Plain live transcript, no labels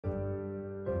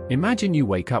Imagine you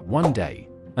wake up one day,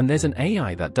 and there's an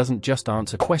AI that doesn't just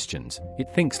answer questions,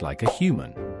 it thinks like a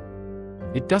human.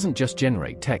 It doesn't just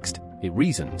generate text, it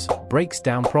reasons, breaks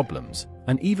down problems,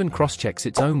 and even cross-checks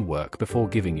its own work before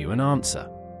giving you an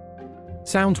answer.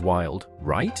 Sounds wild,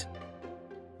 right?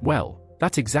 Well,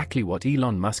 that's exactly what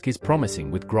Elon Musk is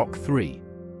promising with Grok 3.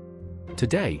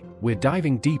 Today, we're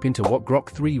diving deep into what Grok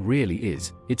 3 really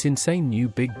is, its insane new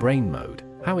big brain mode,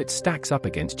 how it stacks up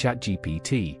against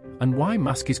ChatGPT, and why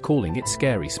Musk is calling it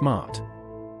scary smart.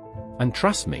 And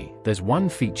trust me, there's one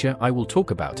feature I will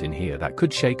talk about in here that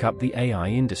could shake up the AI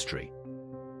industry.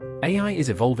 AI is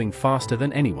evolving faster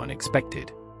than anyone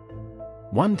expected.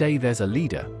 One day there's a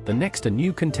leader, the next a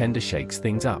new contender shakes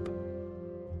things up.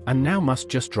 And now Musk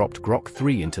just dropped Grok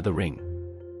 3 into the ring.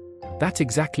 That's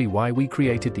exactly why we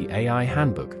created the AI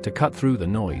Handbook, to cut through the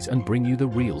noise and bring you the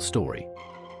real story.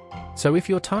 So if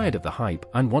you're tired of the hype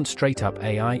and want straight-up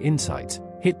AI insights,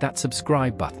 hit that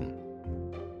subscribe button.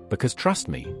 Because trust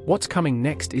me, what's coming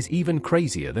next is even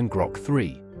crazier than Grok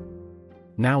 3.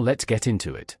 Now let's get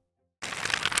into it.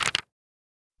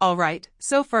 Alright,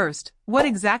 so first, what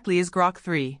exactly is Grok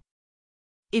 3?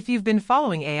 If you've been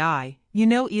following AI, you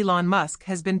know Elon Musk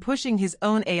has been pushing his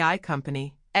own AI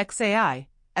company, XAI,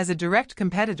 as a direct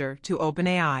competitor to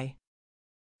OpenAI.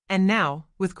 And now,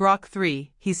 with Grok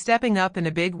 3, he's stepping up in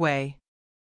a big way.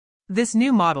 This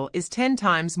new model is 10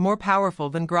 times more powerful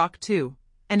than Grok 2,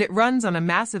 and it runs on a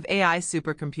massive AI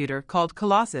supercomputer called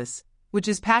Colossus, which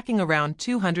is packing around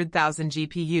 200,000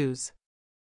 GPUs.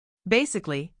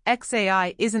 Basically,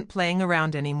 XAI isn't playing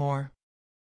around anymore.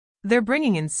 They're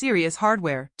bringing in serious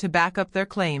hardware to back up their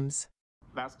claims.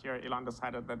 Last year, Elon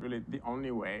decided that really the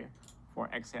only way for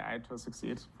XAI to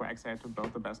succeed, for XAI to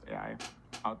build the best AI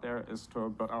out there, is to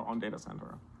build our own data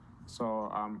center.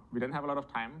 So we didn't have a lot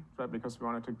of time, right, because we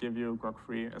wanted to give you Grok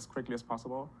 3 as quickly as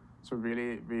possible. So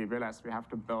really, we realized we have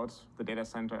to build the data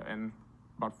center in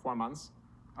about 4 months.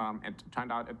 It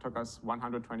turned out it took us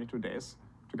 122 days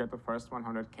to get the first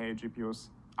 100K GPUs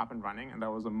up and running, and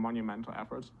that was a monumental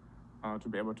effort to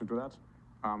be able to do that.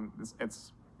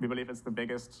 We believe it's the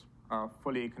biggest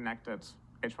fully connected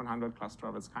H100 cluster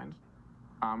of its kind.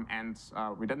 And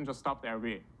we didn't just stop there.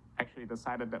 We actually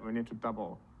decided that we need to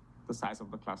double the size of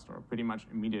the cluster pretty much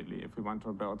immediately if we want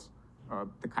to build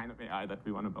the kind of AI that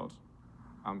we want to build.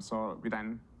 So we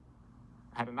then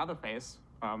had another phase,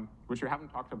 which we haven't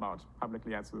talked about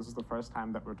publicly yet. So this is the first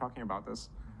time that we're talking about this,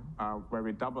 where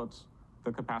we doubled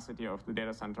the capacity of the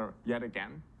data center yet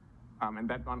again. And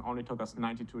that one only took us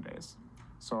 92 days.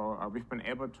 So we've been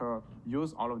able to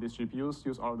use all of these GPUs,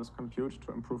 use all of this compute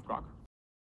to improve Grok.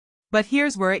 But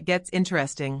here's where it gets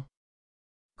interesting.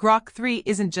 Grok 3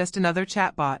 isn't just another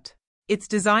chatbot. It's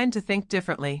designed to think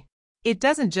differently. It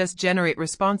doesn't just generate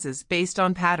responses based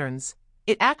on patterns.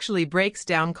 It actually breaks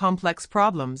down complex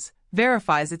problems,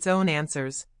 verifies its own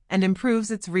answers, and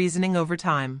improves its reasoning over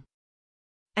time.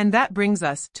 And that brings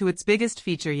us to its biggest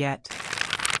feature yet.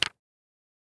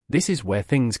 This is where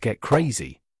things get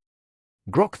crazy.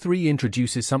 Grok 3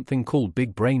 introduces something called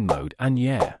Big Brain Mode, and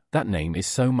yeah, that name is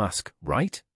so Musk,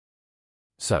 right?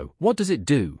 So, what does it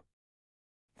do?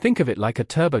 Think of it like a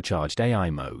turbocharged AI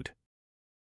mode.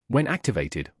 When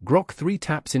activated, Grok 3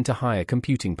 taps into higher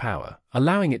computing power,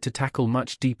 allowing it to tackle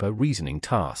much deeper reasoning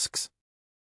tasks.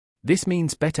 This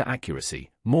means better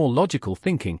accuracy, more logical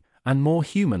thinking, and more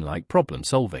human-like problem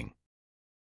solving.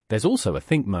 There's also a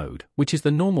think mode, which is the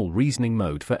normal reasoning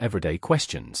mode for everyday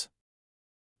questions.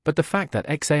 But the fact that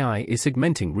XAI is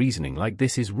segmenting reasoning like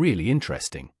this is really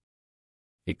interesting.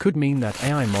 It could mean that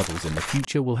AI models in the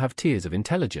future will have tiers of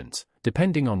intelligence,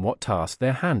 depending on what task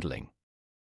they're handling.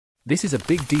 This is a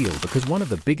big deal because one of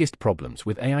the biggest problems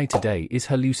with AI today is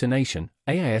hallucination,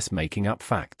 AIs making up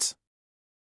facts.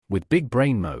 With Big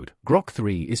Brain Mode, Grok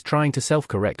 3 is trying to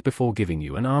self-correct before giving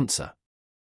you an answer.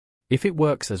 If it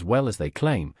works as well as they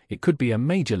claim, it could be a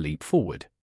major leap forward.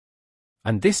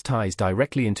 And this ties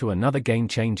directly into another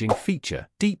game-changing feature,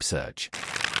 DeepSearch.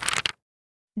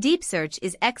 DeepSearch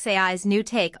is XAI's new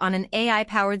take on an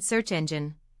AI-powered search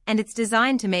engine, and it's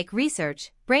designed to make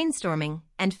research, brainstorming,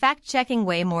 and fact-checking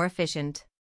way more efficient.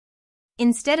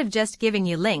 Instead of just giving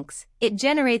you links, it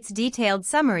generates detailed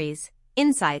summaries,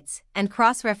 insights, and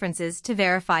cross-references to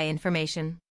verify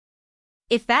information.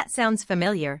 If that sounds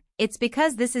familiar, it's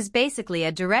because this is basically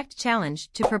a direct challenge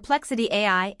to Perplexity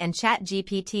AI and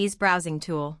ChatGPT's browsing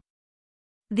tool.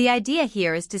 The idea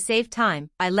here is to save time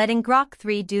by letting Grok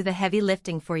 3 do the heavy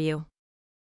lifting for you.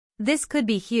 This could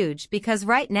be huge because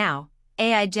right now,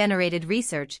 AI-generated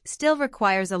research still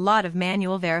requires a lot of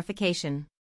manual verification.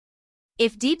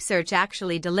 If DeepSearch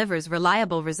actually delivers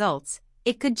reliable results,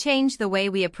 It could change the way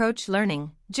we approach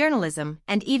learning, journalism,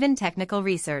 and even technical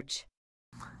research.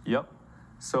 Yep.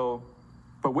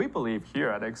 But we believe here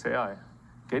at XAI,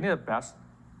 getting the best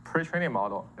pre-training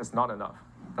model is not enough.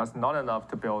 That's not enough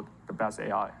to build the best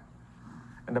AI.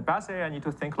 And the best AI need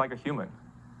to think like a human.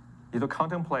 You need to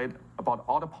contemplate about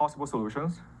all the possible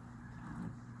solutions,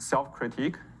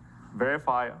 self-critique,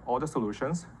 verify all the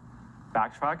solutions,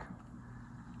 backtrack,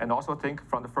 and also think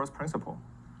from the first principle.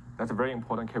 That's a very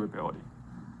important capability.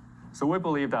 So we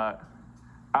believe that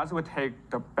as we take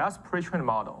the best pre-trained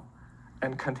model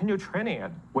and continue training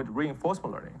it with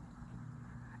reinforcement learning,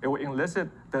 it will elicit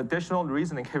the additional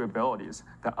reasoning capabilities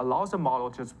that allows the model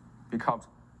to become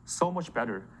so much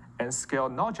better and scale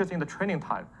not just in the training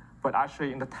time, but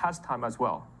actually in the test time as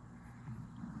well.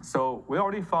 So we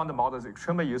already found the model is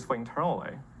extremely useful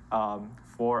internally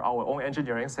for our own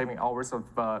engineering, saving hours of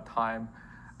time,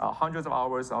 hundreds of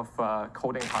hours of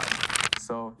coding time.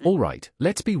 All right,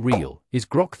 let's be real. Is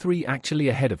Grok 3 actually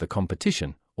ahead of the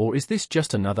competition, or is this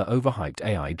just another overhyped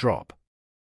AI drop?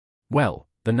 Well,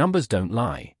 the numbers don't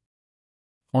lie.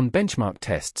 On benchmark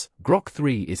tests, Grok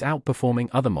 3 is outperforming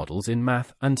other models in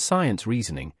math and science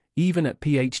reasoning, even at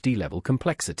PhD-level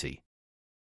complexity.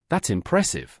 That's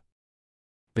impressive.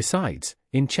 Besides,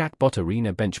 in chatbot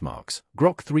arena benchmarks,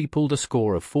 Grok 3 pulled a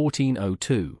score of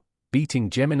 1402, beating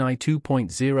Gemini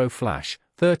 2.0 Flash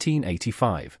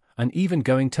 1385, and even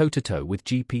going toe-to-toe with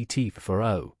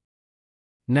GPT-4o.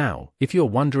 Now, if you're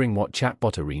wondering what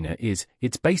Chatbot Arena is,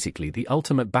 it's basically the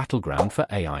ultimate battleground for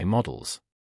AI models.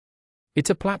 It's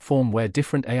a platform where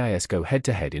different AIs go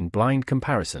head-to-head in blind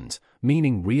comparisons,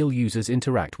 meaning real users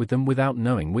interact with them without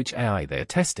knowing which AI they're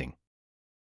testing.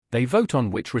 They vote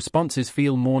on which responses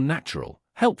feel more natural,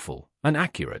 helpful, and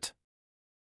accurate.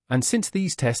 And since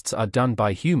these tests are done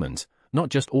by humans, not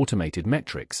just automated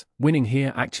metrics, winning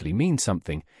here actually means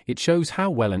something. It shows how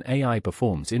well an AI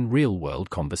performs in real-world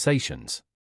conversations.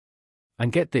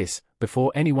 And get this,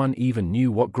 before anyone even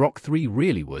knew what Grok 3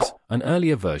 really was, an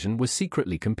earlier version was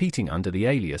secretly competing under the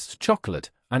alias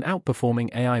Chocolate and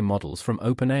outperforming AI models from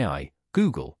OpenAI,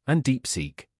 Google, and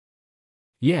DeepSeek.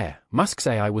 Yeah, Musk's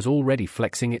AI was already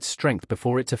flexing its strength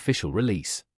before its official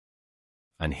release.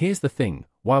 And here's the thing,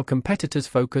 while competitors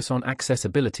focus on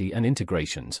accessibility and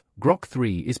integrations, Grok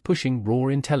 3 is pushing raw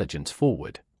intelligence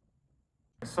forward.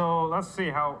 So let's see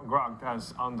how Grok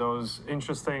does on those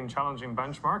interesting, challenging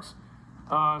benchmarks.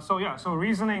 So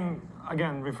reasoning,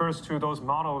 again, refers to those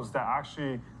models that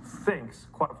actually thinks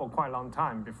for quite a long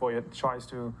time before it tries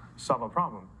to solve a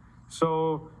problem.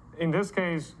 So in this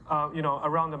case,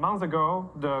 around a month ago,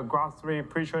 the Grok 3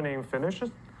 pre-training finished.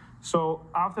 So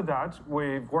after that,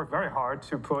 we've worked very hard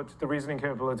to put the reasoning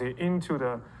capability into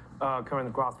the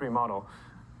current Grok 3 model.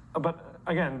 But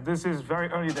again, this is very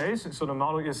early days, so the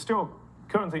model is still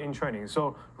currently in training.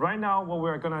 So right now, what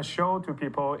we're going to show to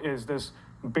people is this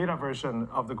beta version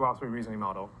of the Grok 3 reasoning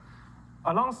model.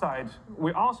 Alongside,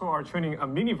 we also are training a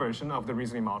mini version of the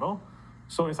reasoning model.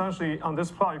 So essentially, on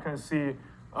this plot, you can see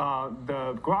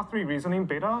the Grok 3 reasoning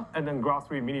beta and then Grok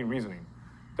 3 mini reasoning.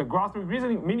 The Grok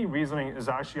 3 mini reasoning is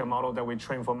actually a model that we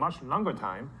train for much longer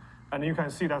time. And you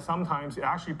can see that sometimes it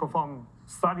actually performs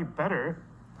slightly better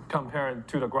compared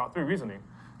to the Grok 3 reasoning.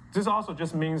 This also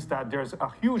just means that there's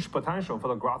a huge potential for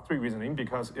the Grok 3 reasoning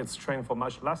because it's trained for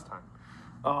much less time.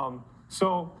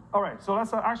 All right, so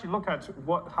let's actually look at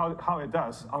how it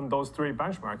does on those three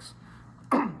benchmarks.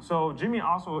 So Jimmy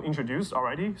also introduced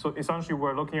already. So essentially,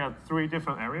 we're looking at three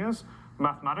different areas: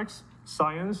 mathematics,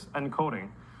 science, and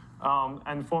coding.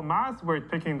 And for math, we're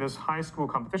picking this high school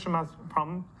competition math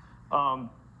problem.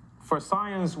 For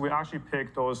science, we actually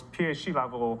pick those PhD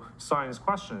level science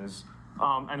questions.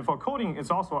 And for coding,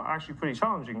 it's also actually pretty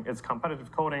challenging. It's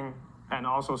competitive coding and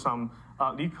also some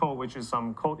lead code, which is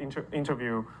some code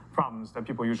interview problems that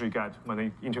people usually get when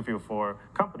they interview for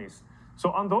companies.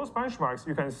 So on those benchmarks,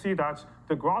 you can see that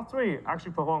the Grok 3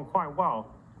 actually performed quite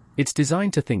well. It's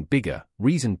designed to think bigger,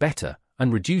 reason better,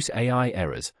 and reduce AI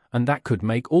errors, and that could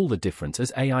make all the difference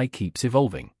as AI keeps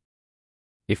evolving.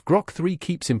 If Grok 3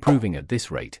 keeps improving at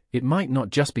this rate, it might not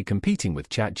just be competing with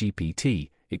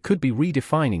ChatGPT, it could be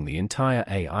redefining the entire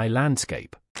AI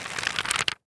landscape.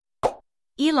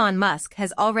 Elon Musk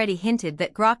has already hinted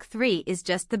that Grok 3 is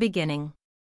just the beginning.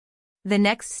 The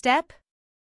next step?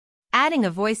 Adding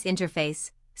a voice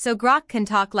interface, so Grok can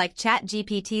talk like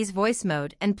ChatGPT's voice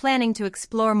mode, and planning to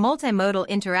explore multimodal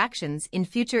interactions in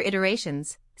future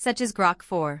iterations, such as Grok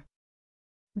 4.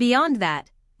 Beyond that,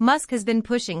 Musk has been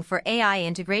pushing for AI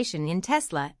integration in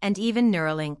Tesla and even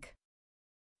Neuralink.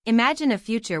 Imagine a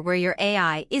future where your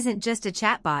AI isn't just a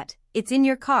chatbot, it's in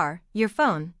your car, your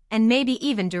phone, and maybe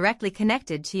even directly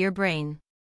connected to your brain.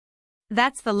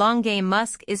 That's the long game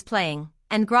Musk is playing,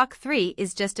 and Grok 3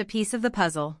 is just a piece of the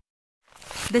puzzle.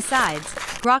 Besides,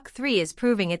 Grok 3 is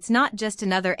proving it's not just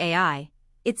another AI,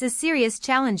 it's a serious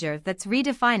challenger that's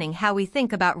redefining how we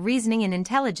think about reasoning and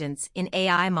intelligence in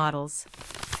AI models.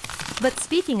 But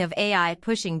speaking of AI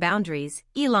pushing boundaries,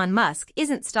 Elon Musk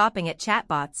isn't stopping at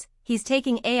chatbots, he's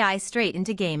taking AI straight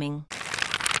into gaming.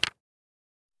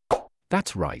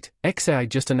 That's right, XAI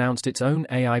just announced its own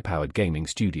AI-powered gaming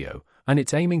studio, and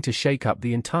it's aiming to shake up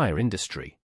the entire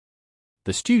industry.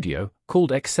 The studio,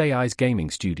 called XAI's Gaming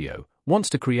Studio, wants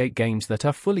to create games that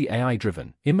are fully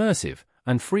AI-driven, immersive,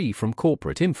 and free from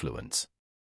corporate influence.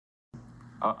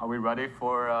 Are we ready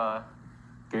for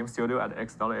Game Studio at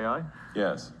X.AI?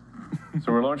 Yes.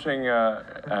 So we're launching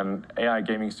an AI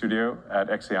gaming studio at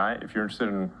XAI. If you're interested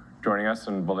in joining us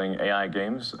in building AI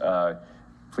games,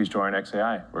 please join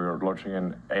XAI. We're launching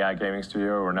an AI gaming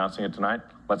studio. We're announcing it tonight.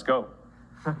 Let's go.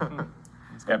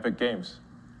 Epic Games.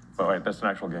 Oh, wait, that's an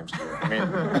actual game studio.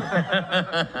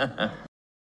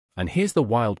 And here's the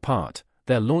wild part.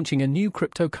 They're launching a new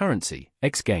cryptocurrency,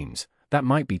 XGAMES, that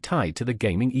might be tied to the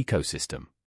gaming ecosystem.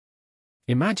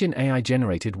 Imagine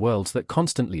AI-generated worlds that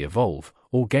constantly evolve,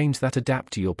 or games that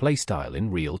adapt to your playstyle in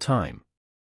real time.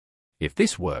 If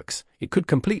this works, it could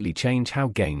completely change how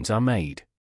games are made.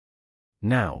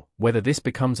 Now, whether this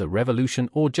becomes a revolution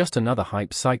or just another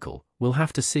hype cycle, we'll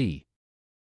have to see.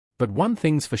 But one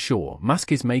thing's for sure,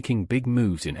 Musk is making big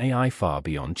moves in AI far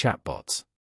beyond chatbots.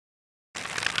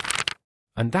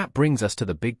 And that brings us to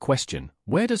the big question,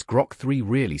 where does Grok 3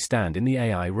 really stand in the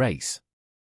AI race?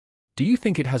 Do you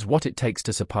think it has what it takes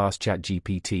to surpass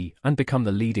ChatGPT and become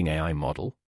the leading AI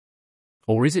model?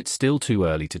 Or is it still too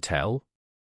early to tell?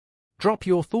 Drop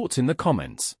your thoughts in the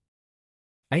comments.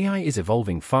 AI is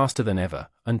evolving faster than ever,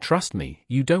 and trust me,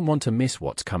 you don't want to miss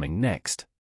what's coming next.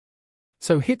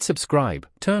 So hit subscribe,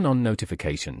 turn on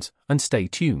notifications, and stay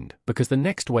tuned, because the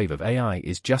next wave of AI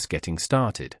is just getting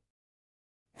started.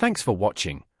 Thanks for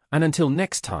watching, and until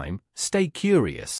next time, stay curious.